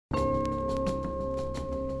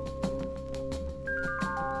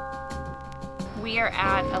we are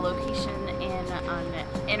at a location in an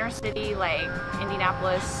inner city like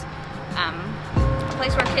Indianapolis, a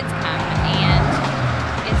place where kids come, and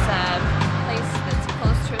it's a place that's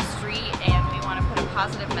close to a street, and we want to put a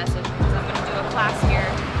positive message because I'm going to do a class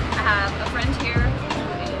here. I have a friend here who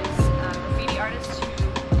is a graffiti artist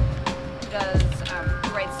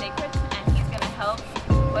who writes sacred, and he's going to help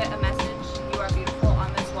put a message, "You are beautiful,"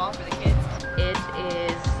 on this wall for the kids. It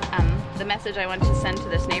is the message I want to send to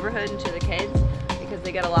this neighborhood and to the kids, because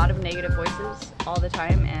they get a lot of negative voices all the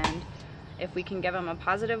time, and if we can give them a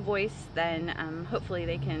positive voice, then hopefully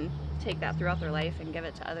they can take that throughout their life and give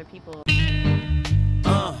it to other people.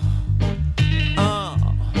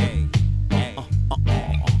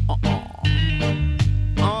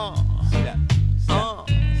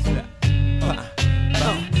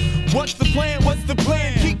 What's the plan? What's the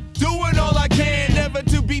plan? Keep doing all I can, never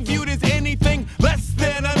to be viewed as anything less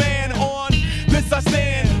than a man. On this I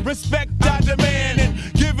stand, respect I demand,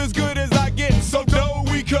 and give as good as I get, so know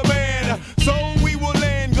we command. So we will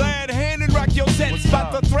land glad hand and rock your sets.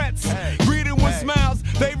 Spot the threats, greeting with smiles,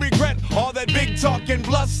 they regret all that big talk and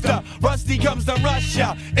bluster. Rusty comes to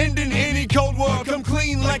Russia, ending any cold war, come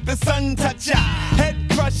clean like the sun toucher. Head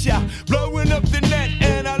crusher, blowing up the net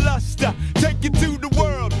and a luster, take you to the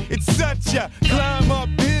world. It's such a climb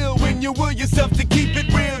uphill when you will yourself to keep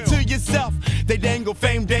it real to yourself. They dangle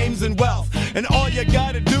fame, dames, and wealth, and all you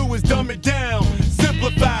gotta do is dumb it down,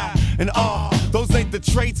 simplify, and those ain't the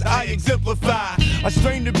traits I exemplify. I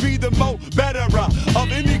strain to be the betterer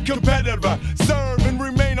of any competitor, serve and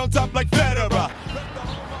remain on top like Federer.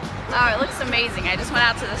 Oh, it looks amazing. I just went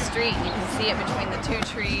out to the street and you can see it between the two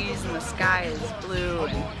trees, and the sky is blue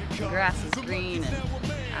and the grass is green,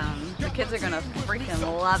 and the kids are gonna freaking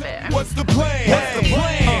love it. What's the plan? What's the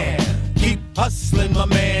plan? Keep hustling, my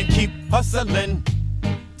man, keep hustling.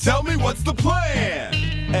 Tell me what's the plan?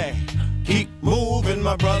 Hey, keep moving,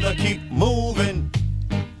 my brother, keep moving.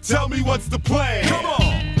 Tell me what's the plan? Come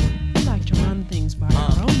on! We like to run things by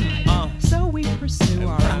our own life, so we pursue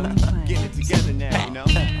our own plans. Getting it together now, you know?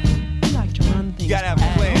 We like to run things You gotta have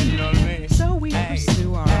a plan, you know what I mean? so we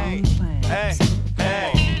pursue our own plans.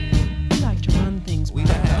 We like to run things by our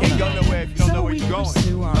own Can't go nowhere if you don't know where you're going.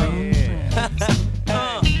 Pursue our own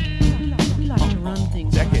plans. We like to run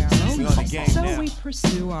things by our own life, so we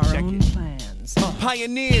pursue our own plans.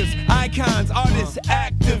 Pioneers, icons, artists,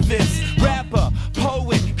 activists, rapper,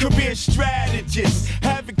 poet, career strategist.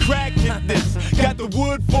 Haven't cracked at this. Got the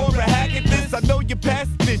wood for a hack at this. I know you're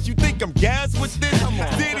past this. You think I'm gas with this?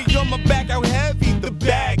 City on my back, how heavy the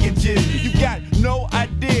baggage is. You got no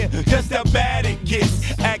idea just how bad it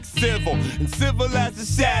gets. Act civil and civilize the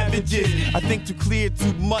savages. I think too clear,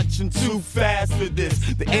 too much, and too fast for this.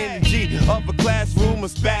 The energy of a classroom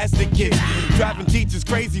of spastic kids, driving teachers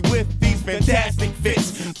crazy with these fantastic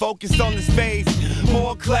fits. Focused on this phase,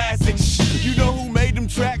 more classic You know who made them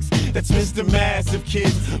tracks? That's Mr. Massive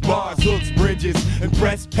Kids. Bars, hooks, bridges, and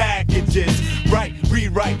press packages. Write,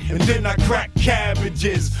 rewrite, and then I crack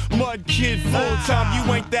cabbages. Mud Kid, full time,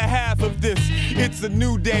 you ain't the half of this. It's a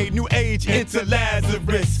new day, new age, into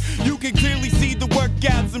Lazarus. You can clearly see the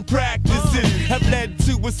workouts and practices have led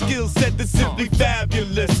to a skill set that's simply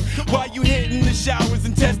fabulous. While you hitting the showers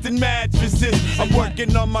and testing mattresses, I'm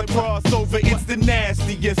working on my crossover, it's the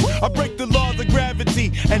nastiest. I break the laws of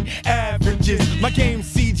gravity and averages. My game's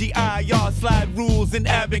CGI, y'all slide rules and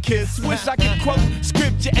abacus. Wish I could quote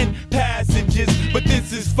scripture and passages, but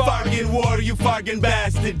this is fargin' water, you fargin'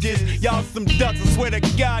 bastards. Y'all some ducks, I swear to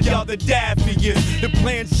God, y'all the daffiest. The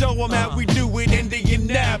plan show 'em how we do it in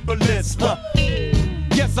Indianapolis.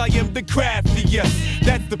 Yes, I am the craftiest.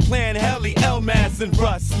 That's the plan, Helly, Elmas, and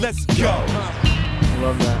Russ. Let's go.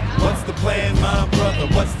 Love that. What's the plan, my brother?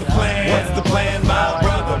 What's the plan? What's the plan, my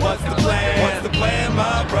brother? What's the plan? What's the plan,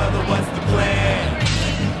 my brother? What's the plan?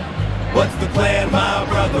 What's the plan, my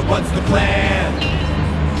brother? What's the plan?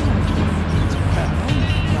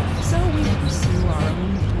 So we pursue our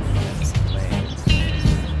own plans.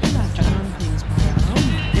 We like to run things by our own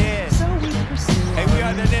life, Yeah. so we pursue Hey, our we are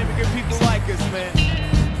own dynamic and people like us, man.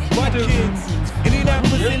 What kids?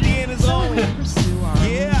 Indianapolis, Indiana's own. we pursue our own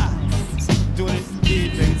Yeah. plans. Doing this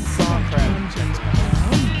DJ songcraft.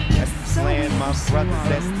 That's the plan, my brother.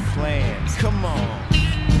 That's the plan. Come on. We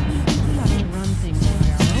like to run things by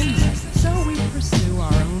our own life, so we pursue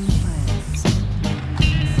our own plans.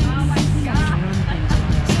 Oh my We like to God. run things by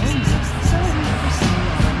our own life, so we pursue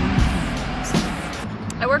our own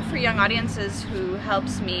plans. I work for young audiences who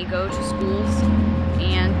helps me go to schools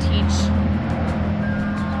and teach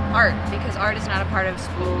art, because art is not a part of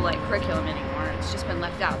school like curriculum anymore. It's just been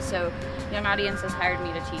left out. So Young Audience has hired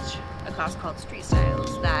me to teach a class called Street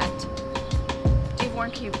Styles that Born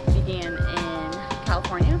Cube began in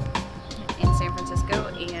California, in San Francisco,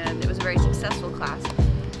 and it was a very successful class.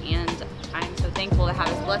 And I'm so thankful to have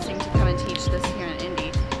his blessing to come and teach this here in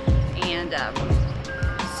Indy. And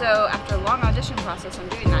so after a long audition process, I'm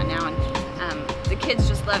doing that now, and the kids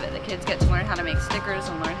just love it. The kids get to learn how to make stickers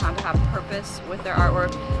and learn how to have purpose with their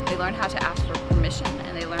artwork. They learn how to ask for permission,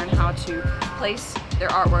 and they learn how to place their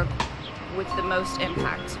artwork with the most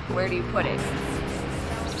impact. Where do you put it?